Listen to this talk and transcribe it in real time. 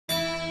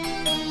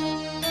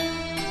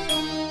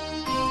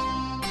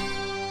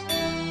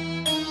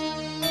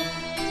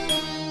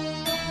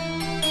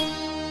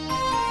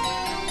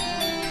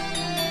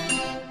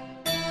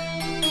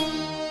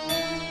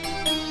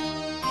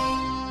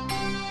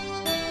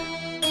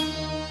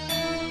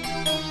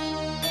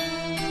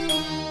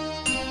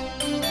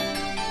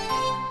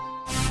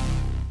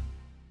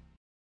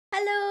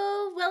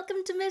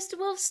welcome to Mr.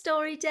 Wolf's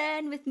Story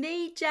Den with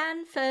me,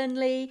 Jan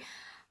Fearnley.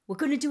 We're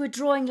going to do a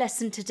drawing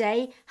lesson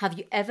today. Have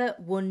you ever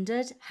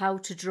wondered how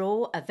to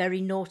draw a very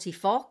naughty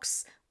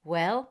fox?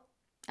 Well,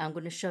 I'm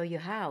going to show you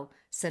how.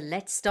 So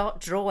let's start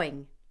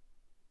drawing.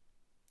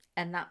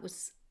 And that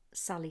was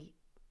Sally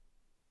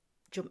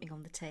jumping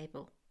on the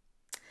table.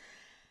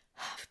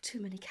 Oh, too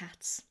many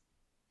cats.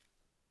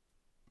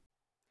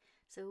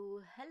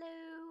 So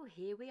hello,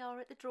 here we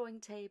are at the drawing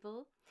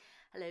table.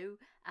 Hello,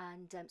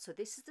 and so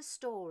this is the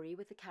story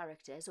with the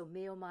characters, Oh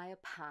Me, Oh My, A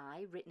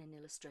Pie, written and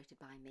illustrated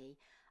by me.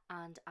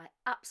 And I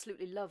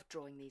absolutely love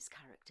drawing these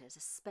characters,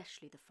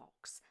 especially the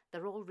fox.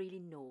 They're all really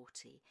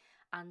naughty.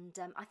 And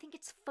I think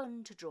it's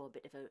fun to draw a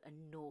bit of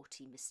a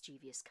naughty,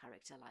 mischievous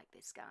character like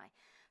this guy.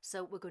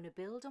 So we're going to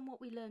build on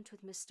what we learned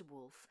with Mr.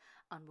 Wolf,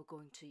 and we're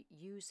going to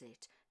use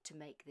it to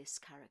make this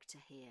character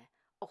here.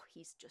 Oh,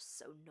 he's just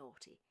so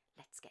naughty.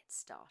 Let's get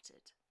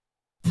started.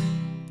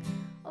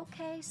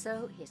 Okay,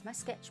 so here's my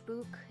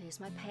sketchbook,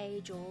 here's my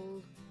page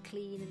all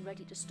clean and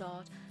ready to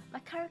start. My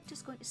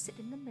character's going to sit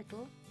in the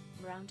middle,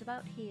 round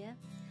about here,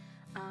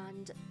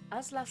 and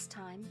as last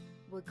time,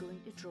 we're going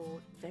to draw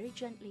very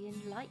gently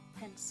in light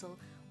pencil.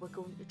 We're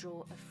going to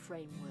draw a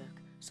framework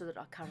so that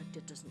our character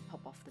doesn't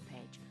pop off the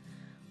page.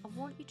 I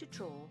want you to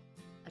draw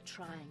a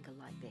triangle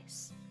like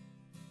this.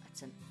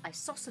 That's an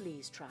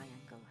isosceles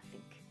triangle, I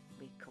think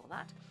we call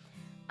that,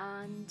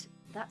 and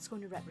that's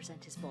going to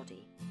represent his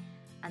body.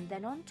 And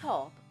then on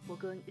top, we're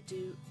going to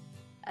do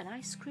an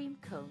ice cream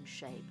cone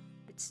shape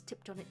that's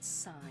tipped on its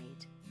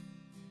side.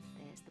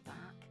 There's the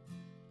back,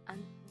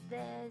 and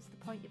there's the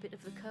pointy bit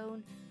of the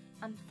cone,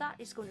 and that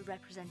is going to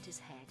represent his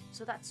head.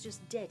 So that's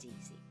just dead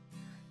easy.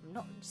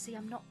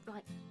 I'm not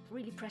like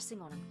really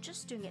pressing on, I'm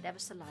just doing it ever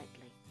so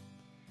lightly.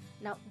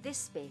 Now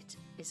this bit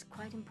is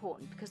quite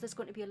important because there's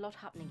going to be a lot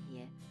happening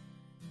here.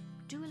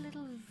 Do a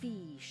little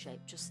V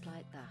shape just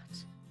like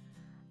that.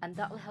 And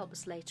that will help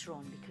us later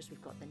on because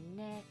we've got the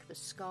neck, the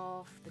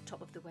scarf, the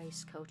top of the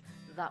waistcoat.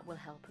 That will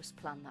help us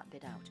plan that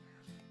bit out.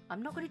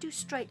 I'm not going to do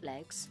straight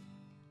legs.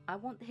 I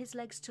want his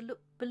legs to look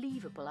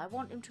believable. I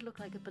want him to look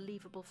like a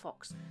believable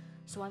fox.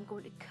 So I'm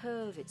going to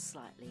curve it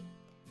slightly.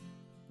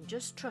 And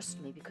just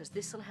trust me because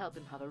this will help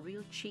him have a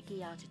real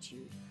cheeky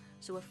attitude.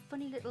 So a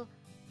funny little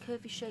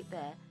curvy shape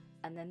there,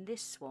 and then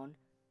this one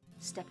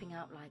stepping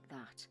out like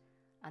that.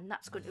 And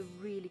that's going to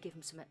really give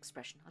him some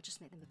expression. I'll just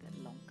make them a bit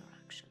longer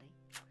actually.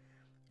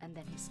 And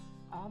then his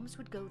arms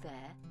would go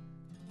there,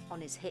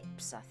 on his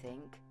hips, I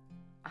think.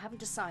 I haven't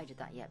decided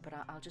that yet, but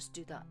I'll just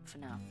do that for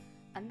now.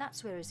 And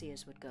that's where his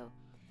ears would go.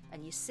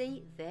 And you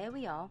see, there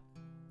we are.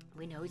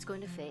 We know it's going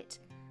to fit,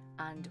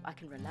 and I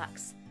can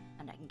relax,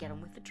 and I can get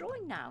on with the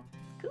drawing now.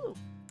 Cool.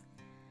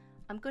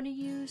 I'm going to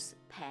use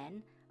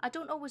pen. I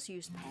don't always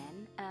use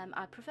pen.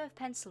 I prefer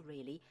pencil,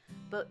 really,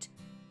 but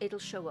it'll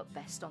show up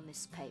best on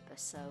this paper,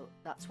 so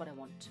that's what I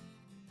want.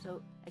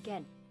 So,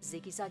 again,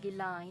 ziggy-zaggy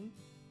line.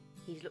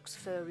 He looks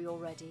furry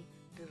already,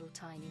 little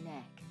tiny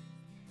neck.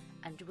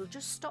 And we'll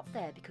just stop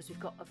there because we've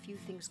got a few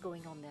things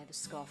going on there, the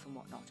scarf and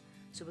whatnot.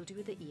 So we'll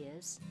do the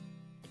ears.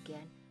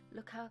 Again,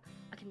 look how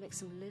I can make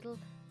some little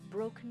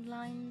broken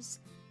lines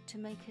to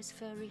make his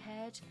furry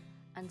head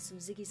and some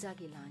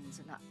ziggy-zaggy lines,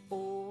 and that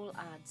all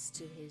adds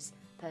to his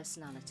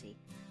personality.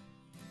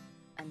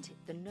 And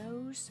the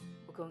nose,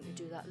 we're going to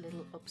do that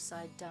little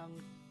upside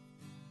down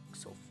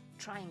sort of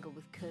triangle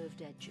with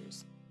curved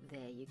edges.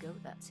 There you go,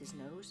 that's his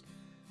nose.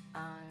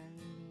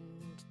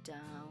 And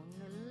down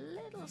a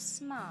little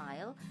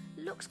smile.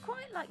 Looks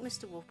quite like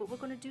Mr. Wolf, but we're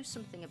going to do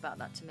something about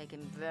that to make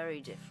him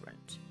very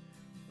different.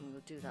 And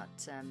we'll do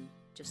that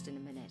just in a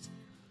minute.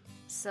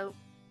 So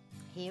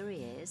here he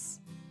is.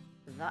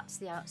 That's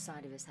the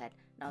outside of his head.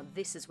 Now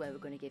this is where we're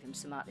going to give him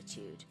some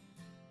attitude.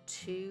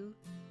 2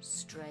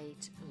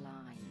 straight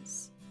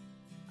lines.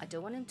 I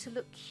don't want him to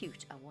look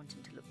cute. I want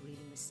him to look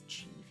really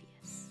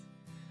mischievous.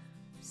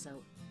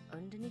 So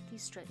underneath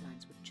these straight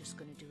lines, we're just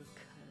going to do a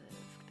curve.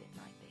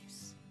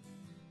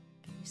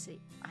 You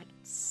see, I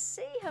can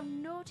see how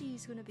naughty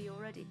he's going to be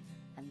already.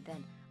 And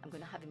then I'm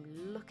going to have him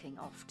looking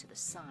off to the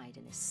side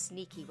in a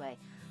sneaky way.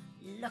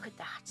 Look at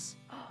that.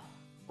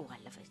 Oh, I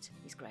love it.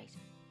 He's great.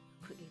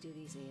 Quickly do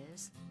these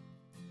ears.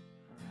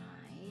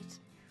 Right.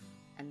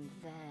 And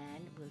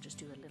then we'll just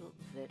do a little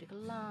vertical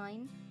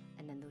line.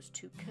 And then those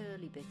 2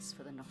 curly bits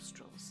for the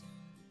nostrils.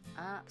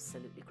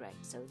 Absolutely great.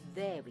 So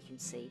there we can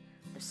see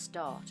the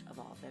start of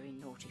our very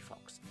naughty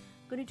fox.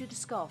 I'm going to do the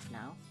scarf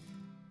now.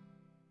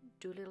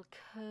 Do a little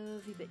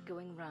curvy bit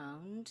going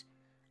round,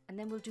 and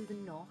then we'll do the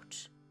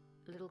knot,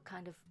 a little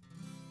kind of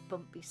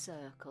bumpy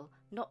circle,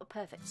 not a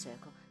perfect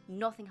circle,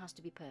 nothing has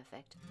to be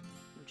perfect,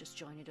 we'll just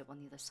join it up on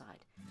the other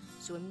side.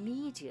 So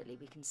immediately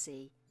we can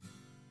see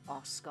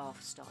our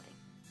scarf starting.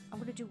 I'm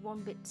going to do one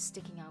bit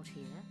sticking out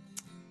here,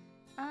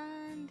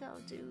 and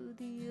I'll do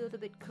the other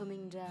bit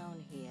coming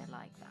down here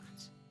like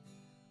that.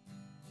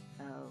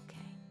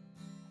 Okay,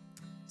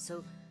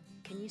 so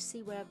can you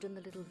see where I've done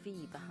the little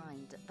V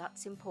behind?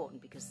 That's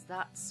important because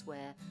that's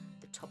where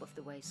the top of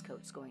the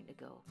waistcoat's going to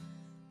go.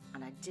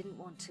 And I didn't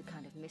want to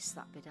kind of miss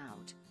that bit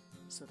out,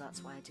 so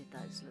that's why I did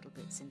those little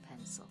bits in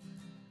pencil.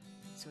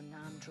 So now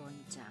I'm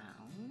drawing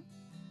down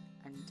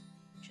and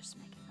just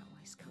making that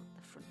waistcoat,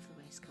 the front of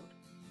the waistcoat,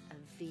 a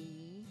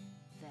V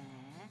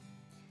there,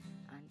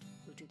 and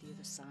we'll do the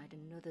other side,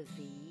 another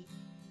V,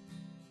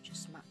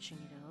 just matching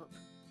it up,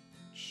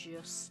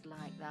 just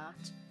like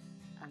that,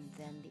 and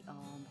then the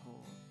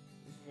armhole.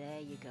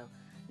 There you go.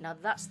 Now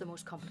that's the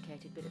most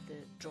complicated bit of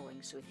the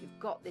drawing, so if you've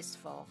got this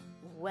far,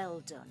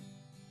 well done.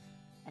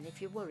 And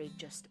if you're worried,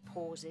 just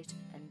pause it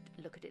and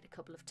look at it a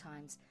couple of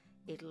times.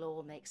 It'll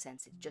all make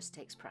sense. It just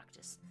takes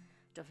practice.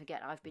 Don't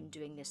forget, I've been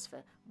doing this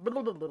for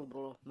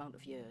amount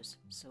of years,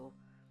 so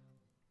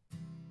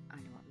I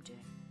know what I'm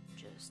doing.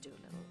 Just do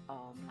a little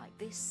arm like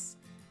this,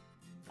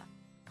 that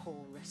paw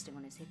resting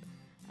on his hip,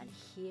 and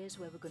here's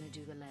where we're going to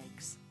do the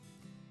legs.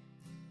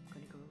 I'm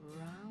going to go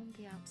around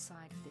the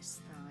outside of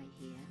this thigh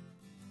here,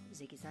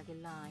 ziggy-zaggy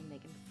line,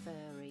 make him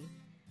furry.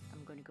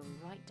 I'm going to go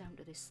right down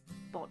to this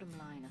bottom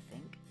line, I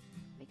think,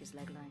 make his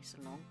leg nice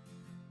and long,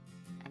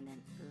 and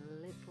then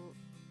little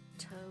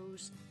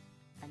toes,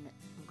 and then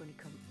I'm going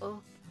to come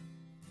up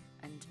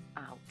and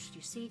out. Do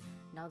you see?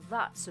 Now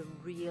that's a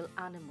real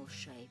animal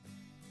shape.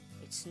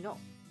 It's not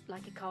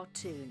like a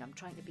cartoon. I'm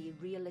trying to be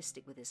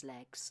realistic with his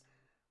legs.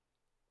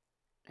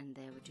 And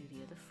there we do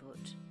the other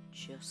foot,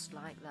 just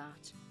like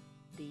that.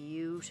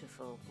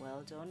 Beautiful,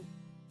 well done.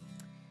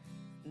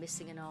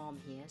 Missing an arm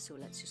here, so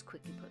let's just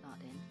quickly put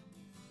that in.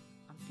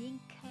 I'm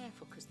being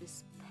careful because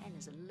this pen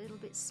is a little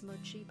bit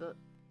smudgy, but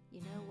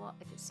you know what?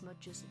 If it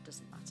smudges, it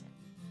doesn't matter.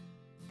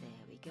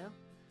 There we go.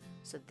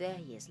 So there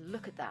he is.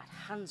 Look at that.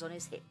 Hands on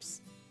his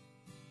hips.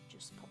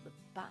 Just pop the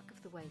back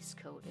of the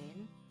waistcoat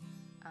in,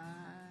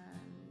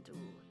 and a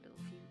little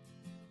few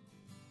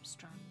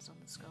strands on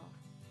the scarf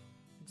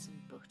and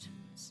some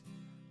buttons.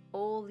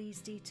 All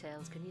these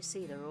details, can you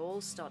see? They're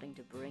all starting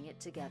to bring it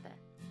together.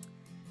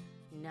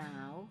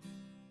 Now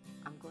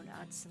I'm going to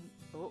add something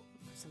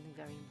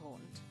very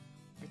important.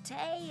 The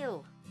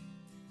tail.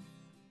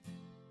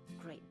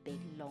 Great big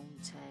long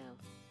tail.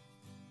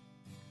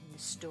 In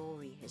the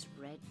story, his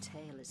red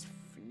tail is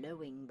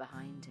flowing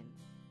behind him.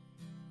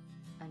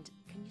 And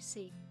can you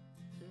see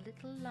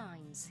little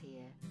lines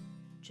here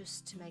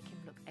just to make him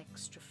look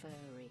extra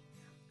furry?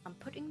 I'm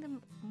putting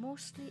them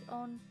mostly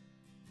on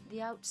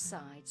the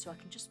outside so I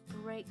can just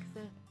break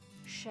the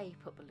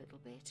shape up a little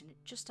bit, and it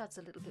just adds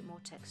a little bit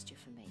more texture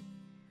for me.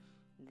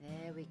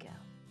 There we go.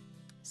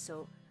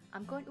 So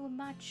I'm going to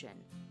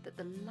imagine that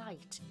the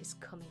light is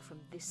coming from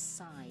this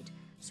side,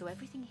 so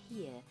everything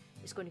here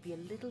is going to be a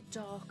little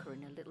darker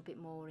and a little bit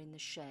more in the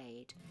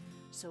shade.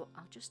 So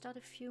I'll just add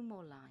a few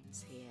more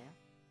lines here,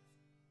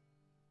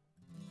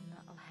 and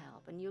that'll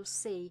help. And you'll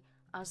see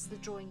as the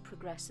drawing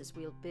progresses,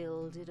 we'll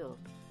build it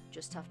up.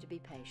 Just have to be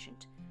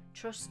patient.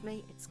 Trust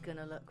me, it's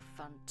gonna look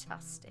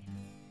fantastic.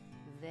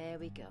 There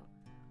we go.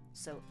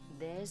 So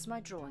there's my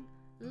drawing.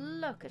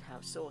 Look at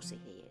how saucy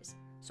he is.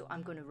 So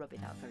I'm going to rub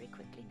it out very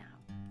quickly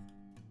now.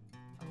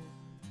 Oh,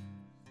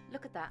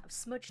 look at that, I've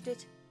smudged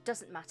it.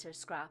 Doesn't matter,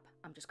 scrap.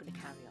 I'm just going to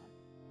carry on.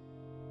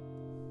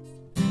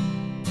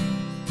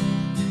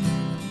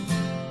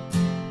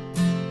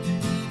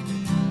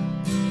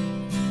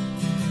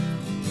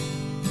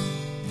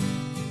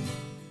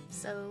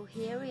 So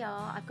here we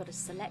are. I've got a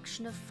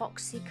selection of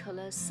foxy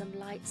colours, some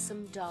light,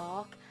 some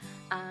dark,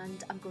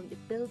 and I'm going to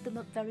build them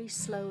up very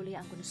slowly.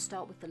 I'm going to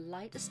start with the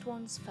lightest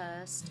ones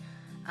first,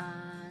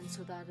 and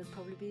so that'll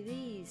probably be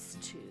these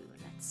two.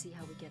 Let's see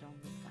how we get on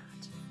with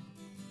that.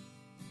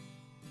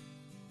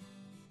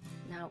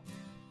 Now,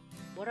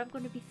 what I'm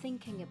going to be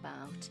thinking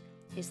about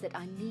is that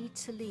I need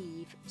to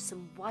leave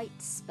some white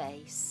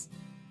space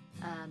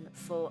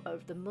for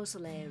the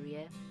muzzle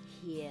area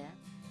here,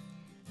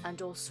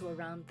 and also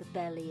around the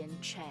belly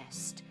and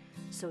chest.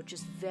 So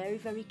just very,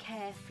 very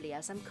carefully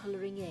as I'm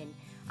colouring in,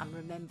 I'm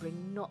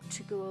remembering not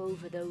to go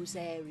over those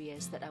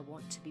areas that I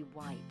want to be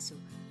white. So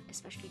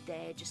especially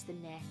there, just the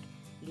neck,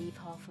 leave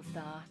half of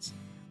that.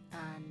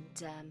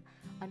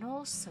 And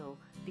also,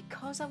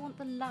 because I want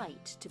the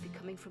light to be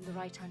coming from the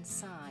right hand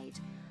side,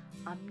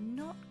 I'm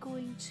not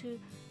going to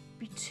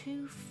be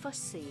too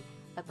fussy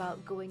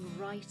about going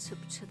right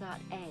up to that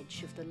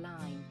edge of the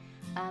line.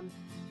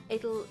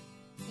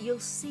 You'll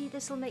see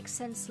this will make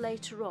sense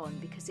later on,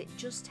 because it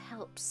just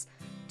helps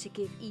to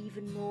give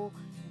even more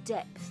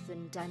depth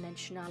and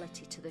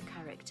dimensionality to the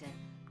character.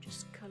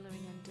 Just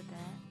colouring under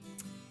there,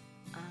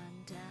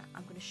 and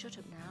I'm going to shut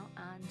up now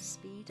and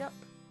speed up.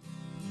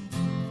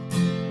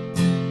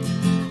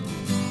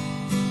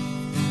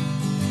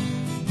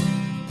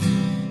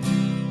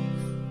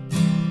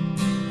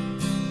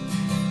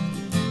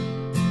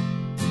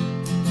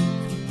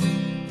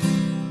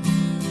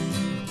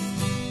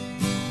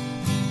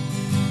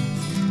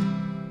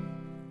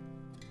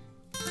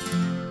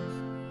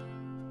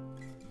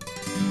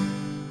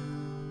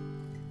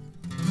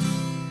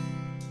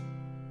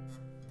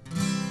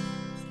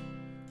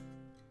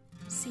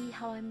 See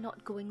how I'm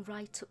not going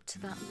right up to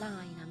that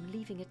line, I'm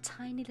leaving a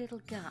tiny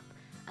little gap,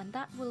 and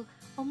that will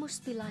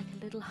almost be like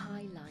a little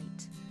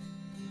highlight.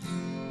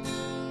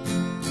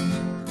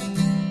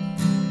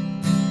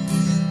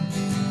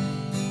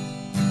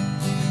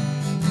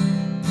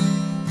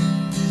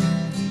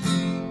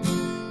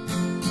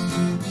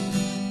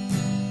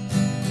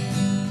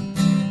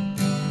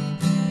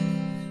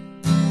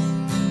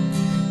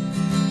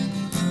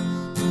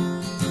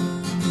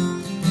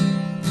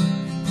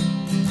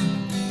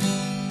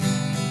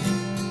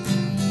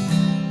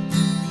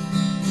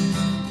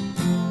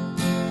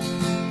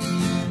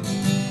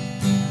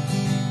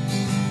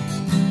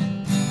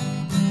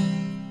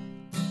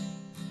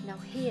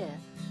 here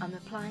I'm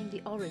applying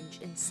the orange,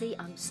 and see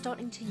I'm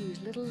starting to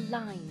use little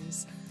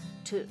lines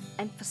to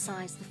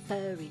emphasize the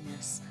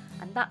furriness,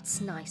 and that's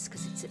nice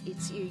because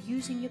it's you're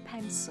using your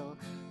pencil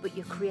but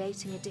you're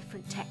creating a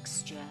different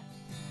texture.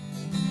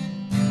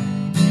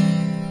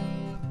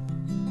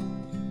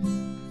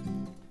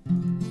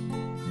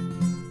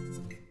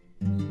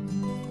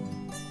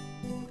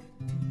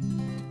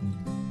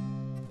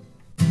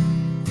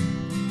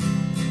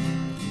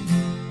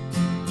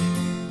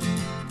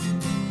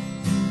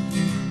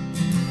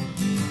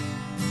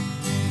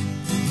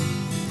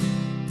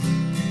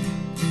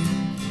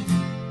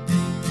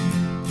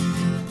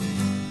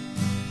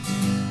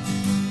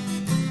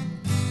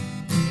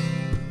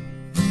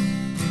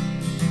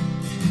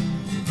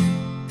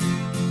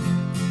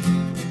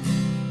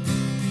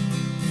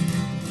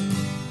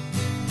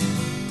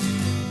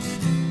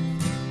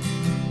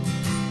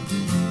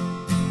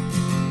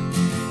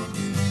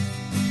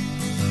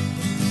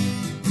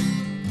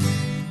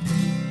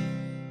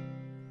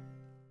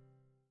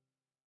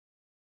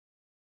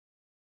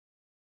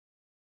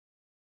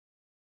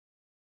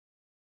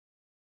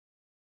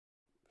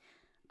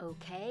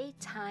 Okay,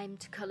 time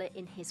to colour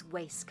in his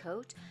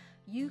waistcoat.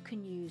 You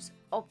can use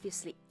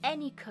obviously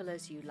any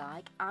colours you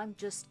like. I'm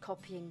just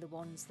copying the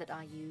ones that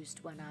I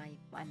used when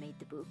I made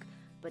the book,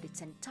 but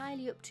it's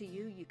entirely up to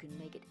you. You can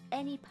make it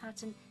any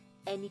pattern,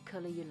 any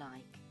colour you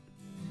like.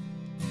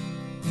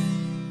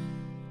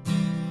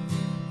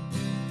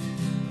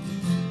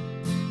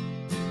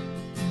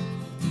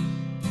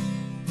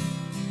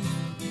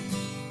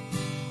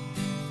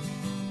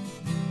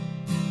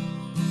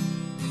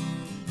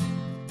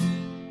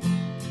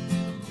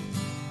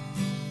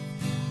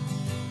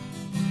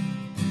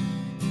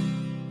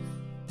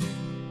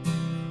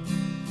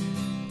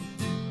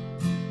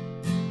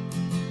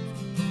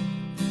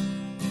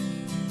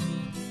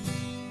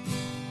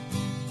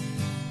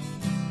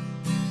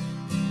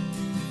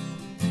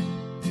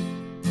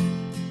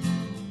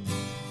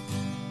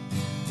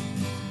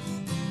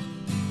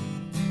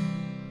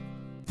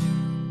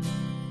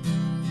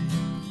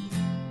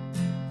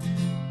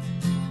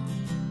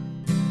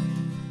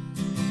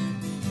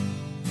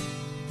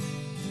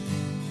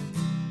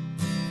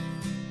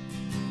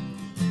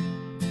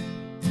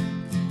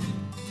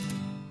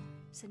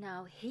 So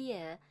now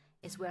here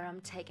is where I'm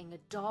taking a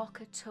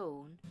darker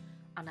tone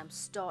and I'm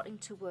starting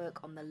to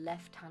work on the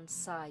left hand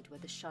side where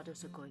the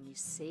shadows are going, you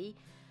see,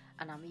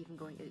 and I'm even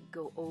going to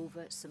go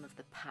over some of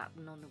the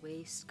pattern on the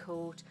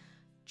waistcoat,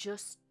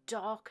 just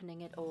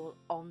darkening it all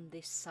on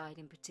this side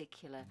in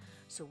particular.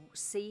 So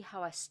see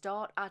how I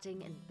start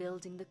adding and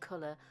building the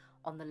colour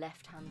on the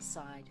left hand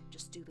side.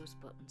 Just do those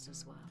buttons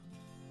as well.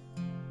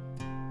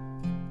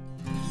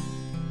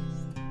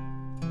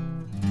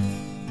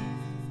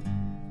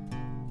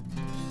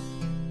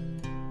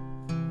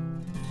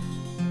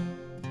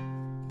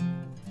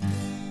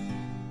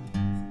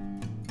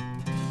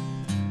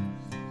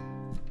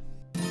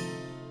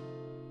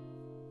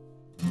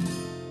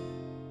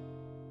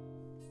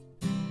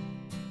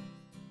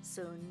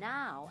 So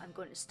now I'm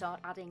going to start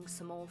adding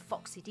some more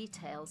foxy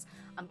details.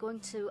 I'm going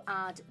to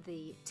add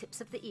the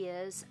tips of the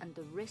ears and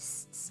the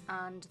wrists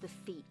and the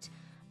feet.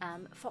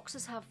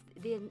 Foxes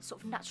they're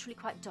sort of naturally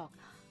quite dark.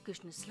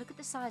 Goodness, look at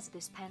the size of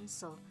this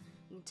pencil.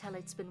 You can tell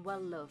it's been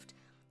well loved.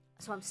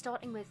 So I'm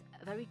starting with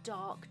a very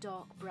dark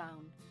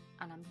brown,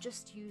 and I'm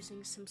just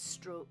using some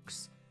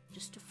strokes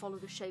just to follow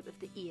the shape of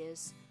the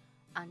ears,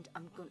 and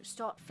I'm going to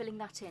start filling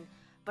that in.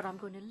 But I'm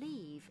going to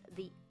leave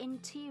the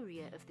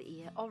interior of the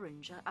ear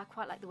orange. I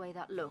quite like the way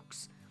that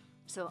looks.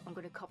 So I'm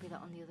going to copy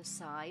that on the other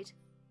side.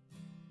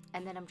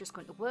 And then I'm just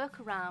going to work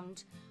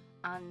around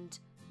and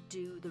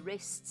do the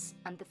wrists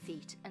and the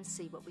feet and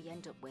see what we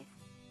end up with.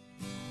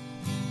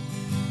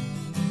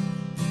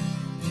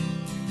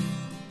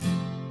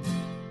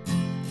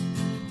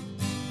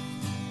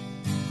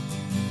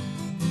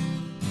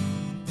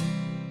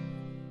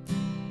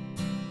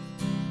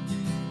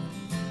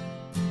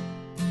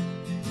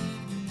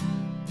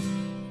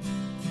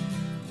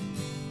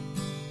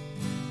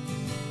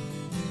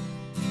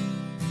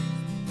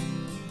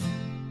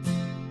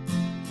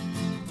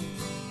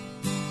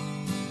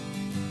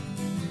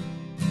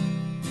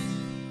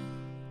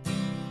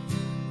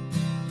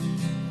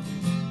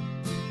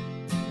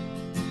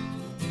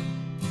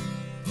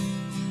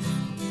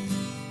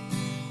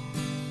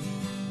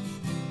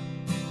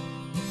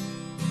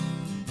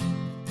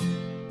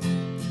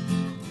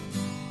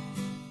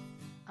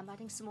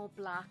 Some more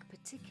black,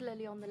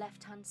 particularly on the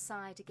left hand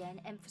side again,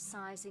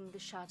 emphasizing the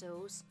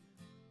shadows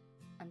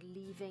and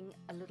leaving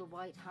a little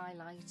white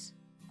highlight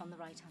on the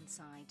right hand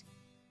side.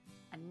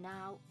 And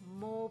now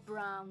more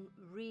brown,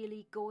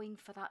 really going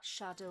for that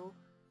shadow,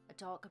 a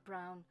darker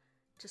brown,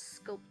 to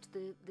sculpt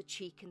the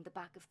cheek and the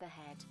back of the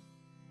head.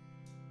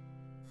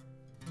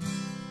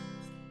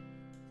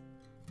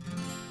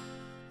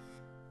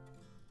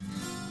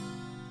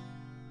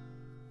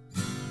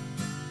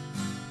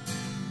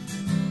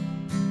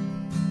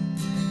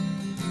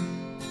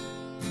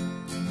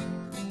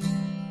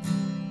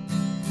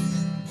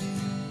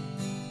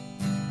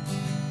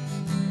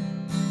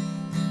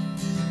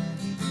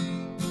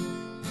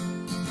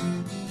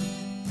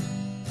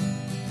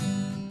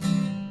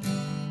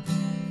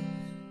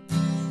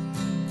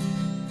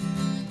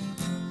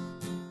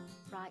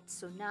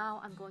 So now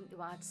I'm going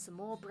to add some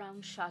more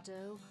brown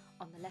shadow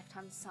on the left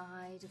hand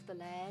side of the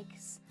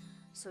legs,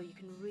 so you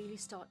can really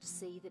start to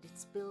see that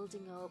it's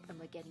building up and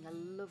we're getting a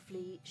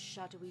lovely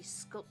shadowy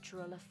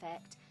sculptural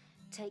effect.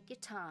 Take your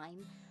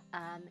time.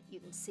 You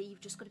can see you've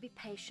just got to be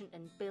patient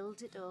and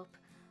build it up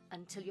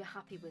until you're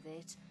happy with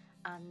it,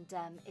 and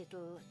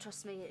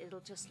trust me, it'll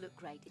just look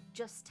great. It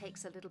just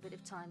takes a little bit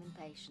of time and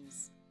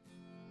patience.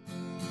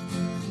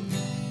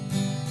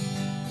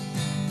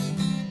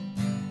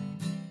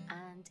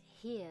 And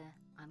here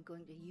I'm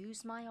going to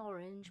use my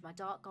orange, my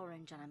dark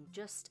orange, and I'm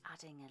just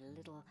adding a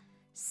little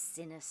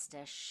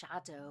sinister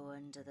shadow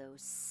under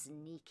those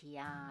sneaky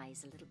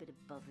eyes, a little bit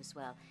above as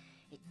well.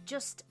 It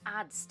just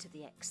adds to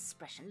the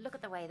expression. Look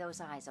at the way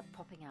those eyes are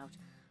popping out.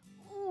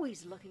 Ooh,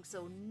 he's looking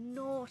so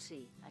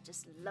naughty. I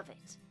just love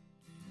it.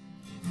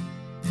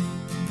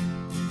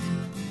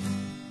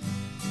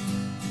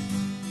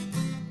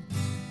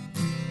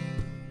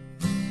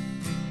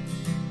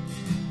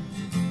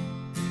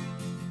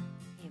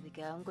 Here we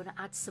go. I'm going to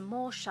add some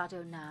more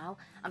shadow now.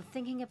 I'm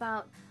thinking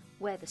about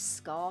where the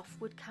scarf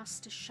would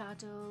cast a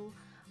shadow,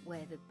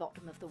 where the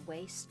bottom of the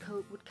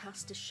waistcoat would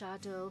cast a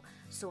shadow.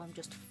 So I'm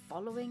just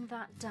following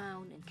that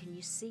down, and can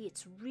you see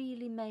it's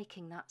really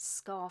making that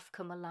scarf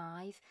come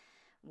alive,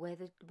 where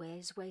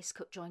his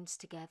waistcoat joins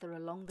together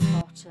along the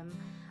bottom.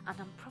 And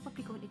I'm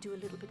probably going to do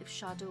a little bit of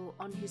shadow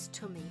on his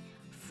tummy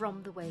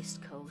from the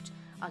waistcoat.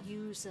 I'll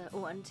use,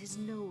 and his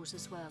nose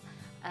as well.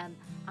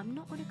 I'm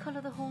not going to colour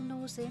the whole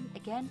nose in,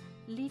 again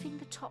leaving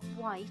the top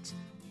white,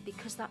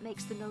 because that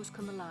makes the nose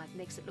come alive,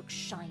 makes it look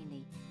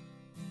shiny.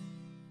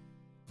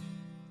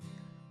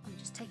 I'm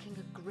just taking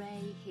a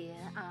grey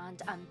here,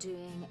 and I'm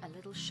doing a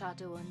little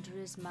shadow under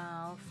his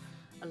mouth,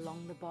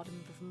 along the bottom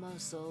of the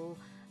muzzle,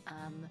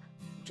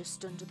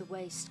 just under the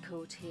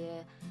waistcoat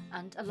here,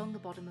 and along the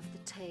bottom of the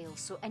tail.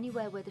 So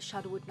anywhere where the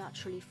shadow would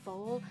naturally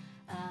fall,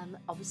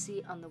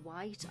 obviously on the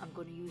white I'm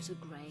going to use a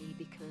grey,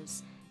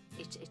 because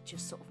it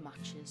just sort of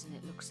matches and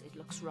it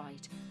looks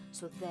right.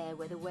 So there,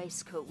 where the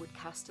waistcoat would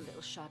cast a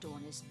little shadow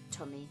on his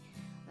tummy,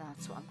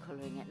 that's what I'm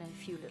colouring it, and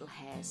a few little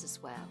hairs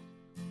as well.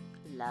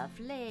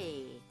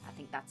 Lovely, I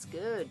think that's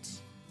good.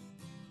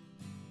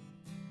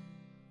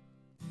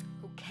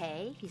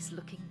 Okay, he's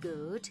looking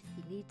good.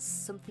 He needs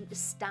something to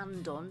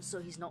stand on so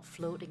he's not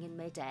floating in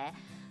midair.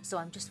 So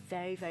I'm just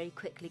very, very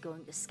quickly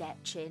going to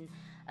sketch in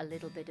a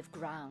little bit of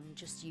ground,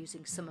 just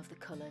using some of the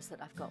colours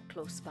that I've got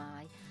close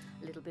by.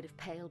 A little bit of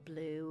pale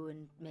blue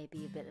and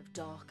maybe a bit of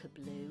darker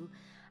blue.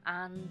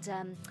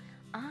 And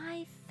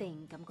I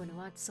think I'm going to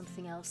add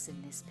something else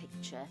in this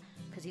picture,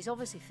 because he's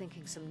obviously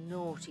thinking some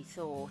naughty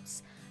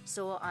thoughts.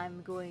 So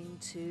I'm going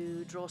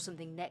to draw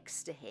something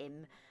next to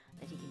him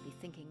that he can be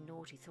thinking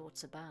naughty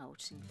thoughts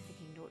about, and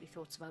thinking naughty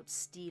thoughts about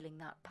stealing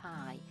that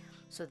pie.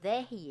 So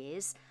there he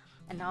is,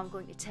 and now I'm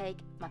going to take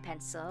my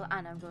pencil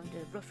and I'm going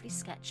to roughly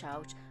sketch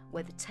out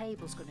where the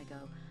table's going to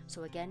go.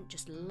 So again,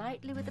 just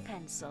lightly with the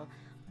pencil.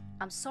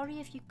 I'm sorry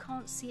if you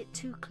can't see it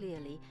too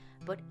clearly,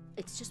 but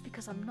it's just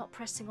because I'm not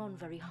pressing on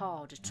very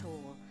hard at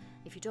all.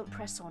 If you don't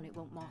press on, it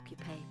won't mark your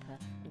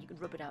paper, and you can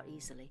rub it out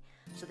easily.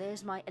 So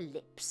there's my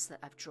ellipse that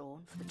I've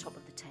drawn for the top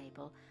of the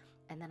table.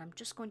 And then I'm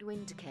just going to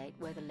indicate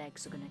where the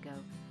legs are going to go,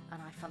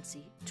 and I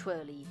fancy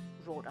twirly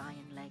wrought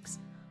iron legs.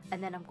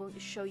 And then I'm going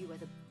to show you where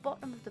the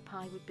bottom of the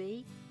pie would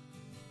be,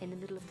 in the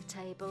middle of the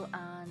table,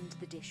 and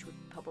the dish would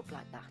pop up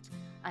like that.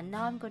 And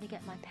now I'm going to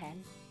get my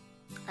pen.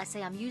 I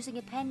say I'm using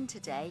a pen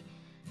today,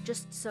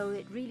 just so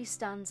it really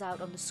stands out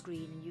on the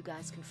screen and you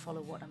guys can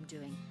follow what I'm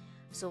doing.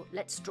 So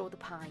let's draw the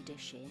pie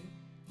dish in,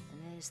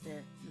 and there's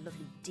the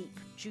lovely deep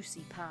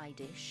juicy pie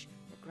dish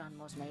that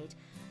Grandma's made.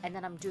 And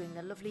then I'm doing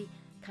a lovely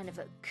kind of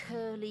a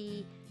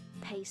curly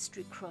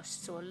pastry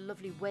crust, so a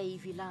lovely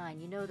wavy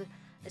line, you know,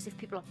 as if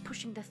people are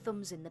pushing their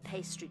thumbs in the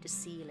pastry to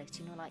seal it,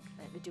 you know, like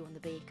they do on the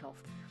Bake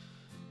Off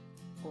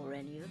or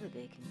any other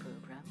baking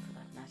programme for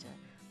that matter.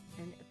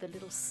 And the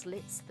little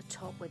slits at the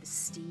top where the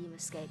steam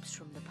escapes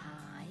from the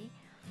pie,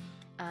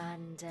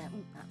 and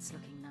that's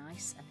looking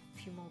nice, and a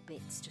few more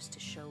bits just to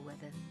show where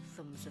the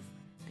thumbs have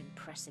been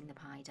pressing the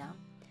pie down.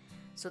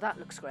 So that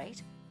looks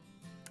great.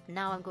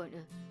 Now I'm going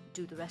to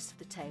do the rest of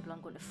the table.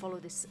 I'm going to follow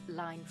this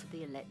line for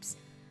the ellipse.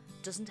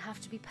 Doesn't have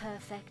to be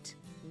perfect,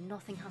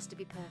 nothing has to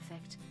be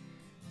perfect,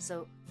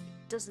 so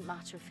it doesn't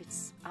matter if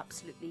it's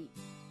absolutely,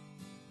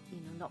 you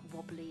know, not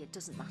wobbly. It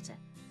doesn't matter.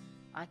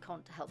 I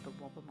can't help but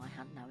wobble my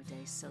hand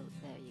nowadays, so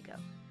there you go.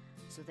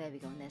 So there we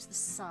go, and there's the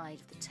side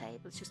of the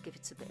table. Let's just give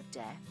it a bit of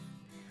depth.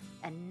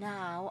 And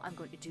now I'm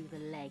going to do the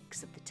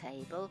legs of the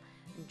table,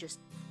 and just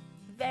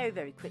very,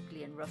 very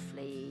quickly and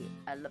roughly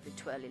a lovely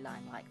twirly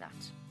line like that.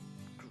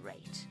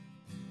 Great.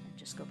 And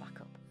just go back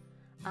up.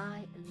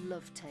 I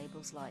love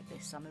tables like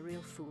this. I'm a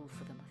real fool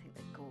for them. I think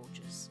they're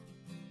gorgeous.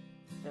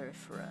 Very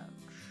French.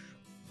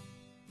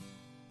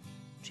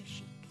 Très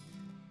chic.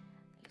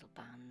 A little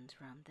band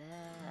around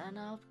there. And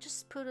I'll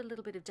just put a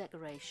little bit of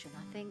decoration.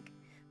 I think,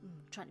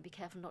 trying to be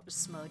careful not to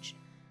smudge,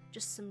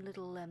 just some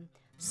little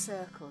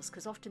circles,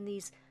 because often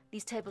these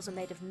tables are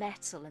made of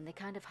metal and they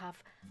kind of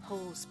have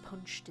holes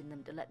punched in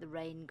them to let the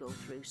rain go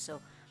through.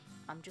 So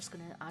I'm just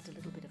going to add a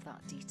little bit of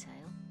that detail.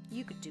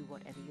 You could do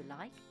whatever you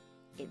like.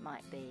 It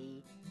might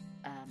be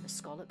a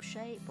scallop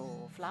shape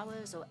or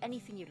flowers or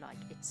anything you like.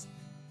 It's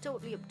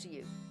totally up to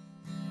you.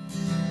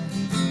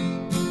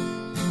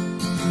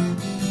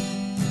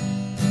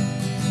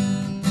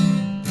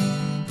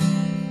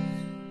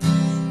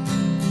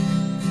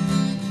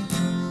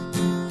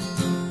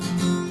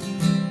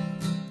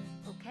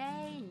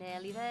 Okay,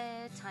 nearly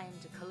there. Time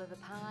to colour the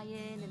pie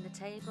in the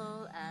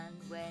table, and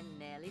we're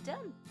nearly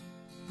done.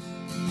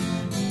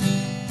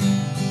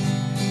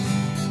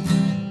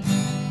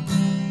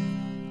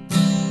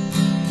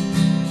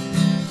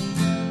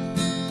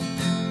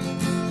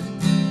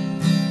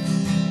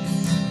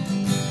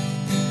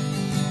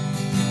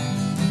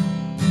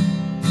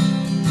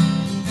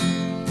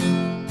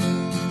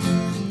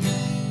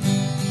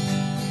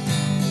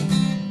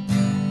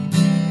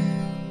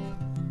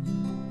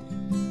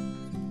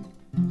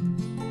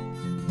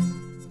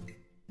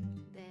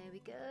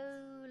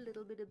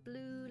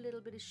 Blue,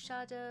 little bit of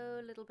shadow,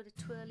 a little bit of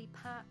twirly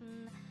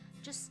pattern.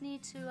 Just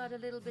need to add a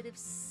little bit of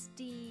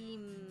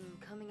steam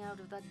coming out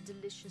of that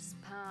delicious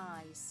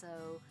pie,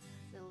 so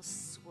little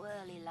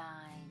swirly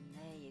line,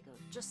 there you go,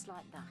 just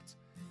like that.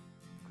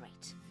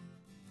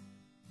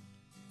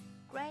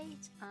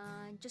 Great,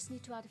 I just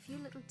need to add a few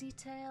little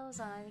details.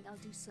 I think I'll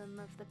do some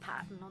of the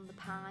pattern on the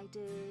pie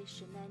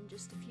dish and then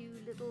just a few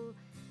little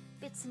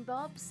bits and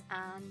bobs,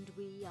 and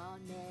we are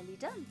nearly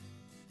done.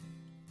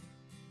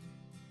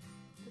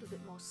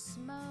 Bit more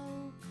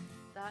smoke.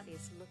 That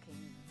is looking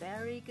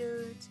very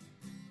good.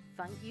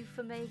 Thank you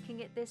for making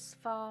it this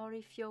far.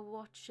 If you're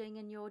watching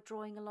and you're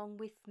drawing along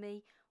with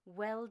me,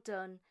 well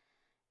done.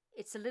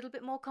 It's a little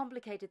bit more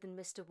complicated than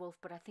Mr. Wolf,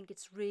 but I think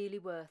it's really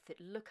worth it.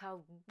 Look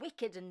how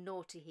wicked and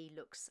naughty he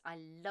looks. I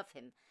love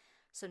him.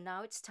 So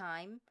now it's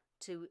time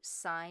to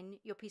sign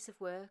your piece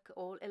of work.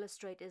 All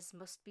illustrators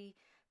must be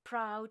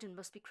proud and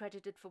must be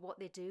credited for what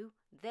they do.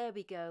 There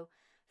we go.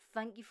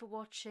 Thank you for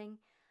watching.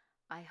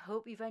 I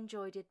hope you've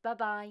enjoyed it.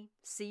 Bye-bye.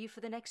 See you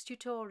for the next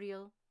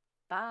tutorial.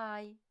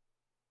 Bye.